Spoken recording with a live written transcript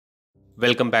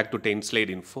Welcome back to 10 Slide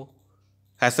Info.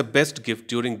 As a best gift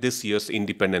during this year's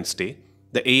Independence Day,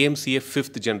 the AMCA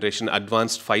 5th generation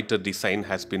advanced fighter design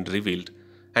has been revealed,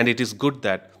 and it is good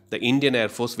that the Indian Air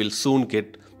Force will soon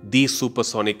get these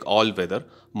supersonic all-weather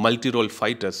multi-role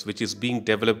fighters, which is being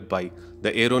developed by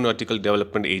the Aeronautical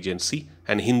Development Agency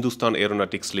and Hindustan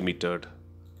Aeronautics Limited.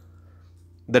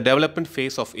 The development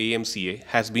phase of AMCA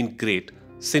has been great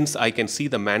since I can see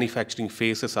the manufacturing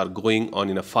phases are going on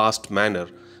in a fast manner,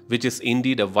 which is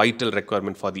indeed a vital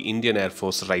requirement for the Indian Air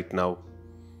Force right now.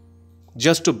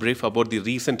 Just to brief about the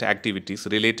recent activities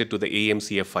related to the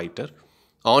AMCA fighter,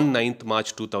 on 9th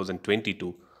March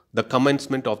 2022, the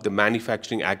commencement of the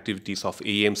manufacturing activities of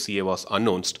AMCA was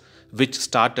announced, which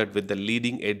started with the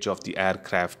leading edge of the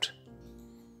aircraft.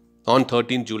 On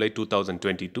 13 July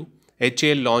 2022,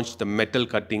 HAL launched the metal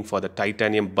cutting for the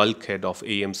titanium bulkhead of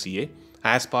AMCA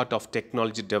as part of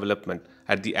technology development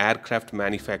at the Aircraft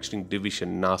Manufacturing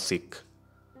Division, Nasik.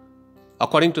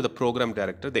 According to the program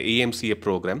director, the AMCA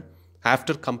program,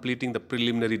 after completing the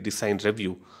preliminary design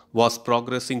review, was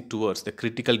progressing towards the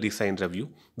critical design review,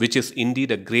 which is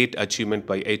indeed a great achievement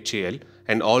by HAL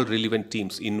and all relevant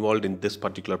teams involved in this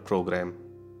particular program.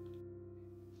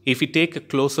 If we take a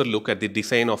closer look at the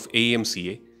design of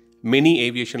AMCA, many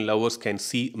aviation lovers can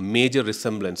see major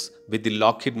resemblance with the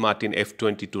Lockheed Martin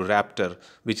F-22 Raptor,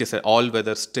 which is an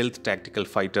all-weather stealth tactical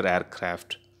fighter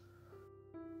aircraft.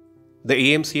 The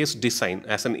AMCA's design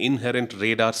has an inherent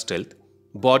radar stealth,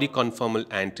 body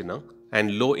conformal antenna,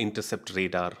 and low intercept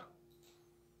radar.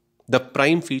 The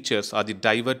prime features are the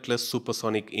divertless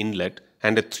supersonic inlet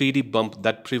and a 3D bump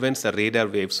that prevents the radar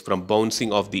waves from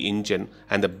bouncing off the engine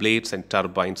and the blades and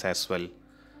turbines as well.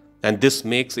 And this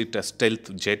makes it a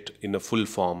stealth jet in a full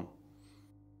form.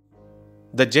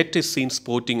 The jet is seen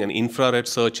sporting an infrared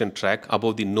search and track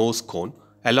above the nose cone,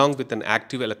 along with an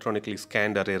active electronically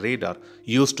scanned array radar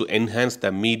used to enhance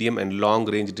the medium and long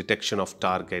range detection of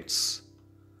targets.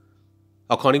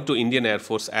 According to Indian Air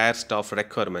Force Air Staff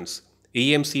requirements,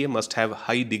 AMCA must have a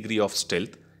high degree of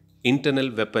stealth,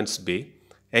 internal weapons bay,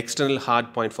 external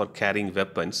hardpoint for carrying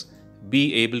weapons,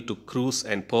 be able to cruise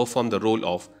and perform the role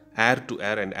of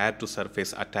air-to-air and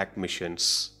air-to-surface attack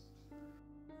missions.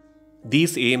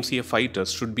 These AMCA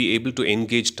fighters should be able to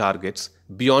engage targets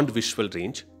beyond visual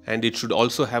range, and it should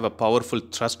also have a powerful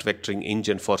thrust vectoring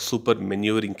engine for super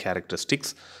maneuvering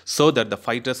characteristics so that the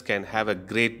fighters can have a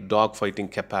great dogfighting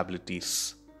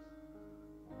capabilities.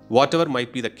 Whatever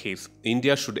might be the case,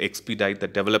 India should expedite the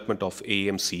development of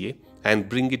AMCA and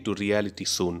bring it to reality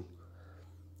soon.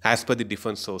 As per the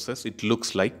defense sources, it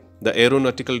looks like the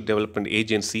Aeronautical Development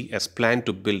Agency has planned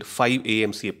to build 5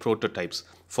 AMCA prototypes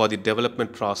for the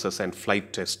development process and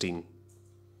flight testing.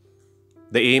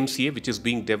 The AMCA, which is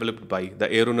being developed by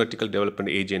the Aeronautical Development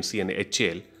Agency and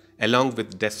HAL, along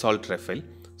with Dassault Rafale,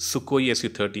 Sukhoi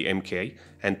Su-30 MKI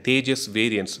and Tejas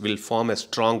variants, will form a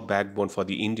strong backbone for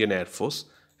the Indian Air Force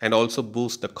and also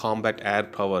boost the combat air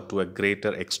power to a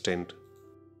greater extent.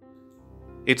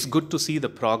 It's good to see the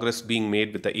progress being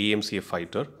made with the AMCA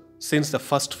fighter, since the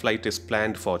first flight is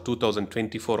planned for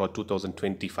 2024 or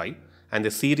 2025 and the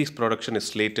series production is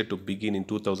slated to begin in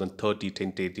 2030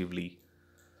 tentatively.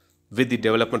 With the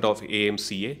development of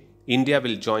AMCA, India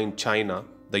will join China,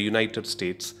 the United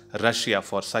States, Russia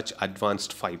for such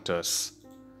advanced fighters.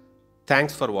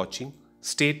 Thanks for watching.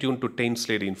 Stay tuned to 10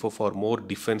 Slide Info for more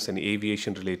defense and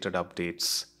aviation related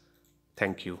updates.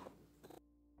 Thank you.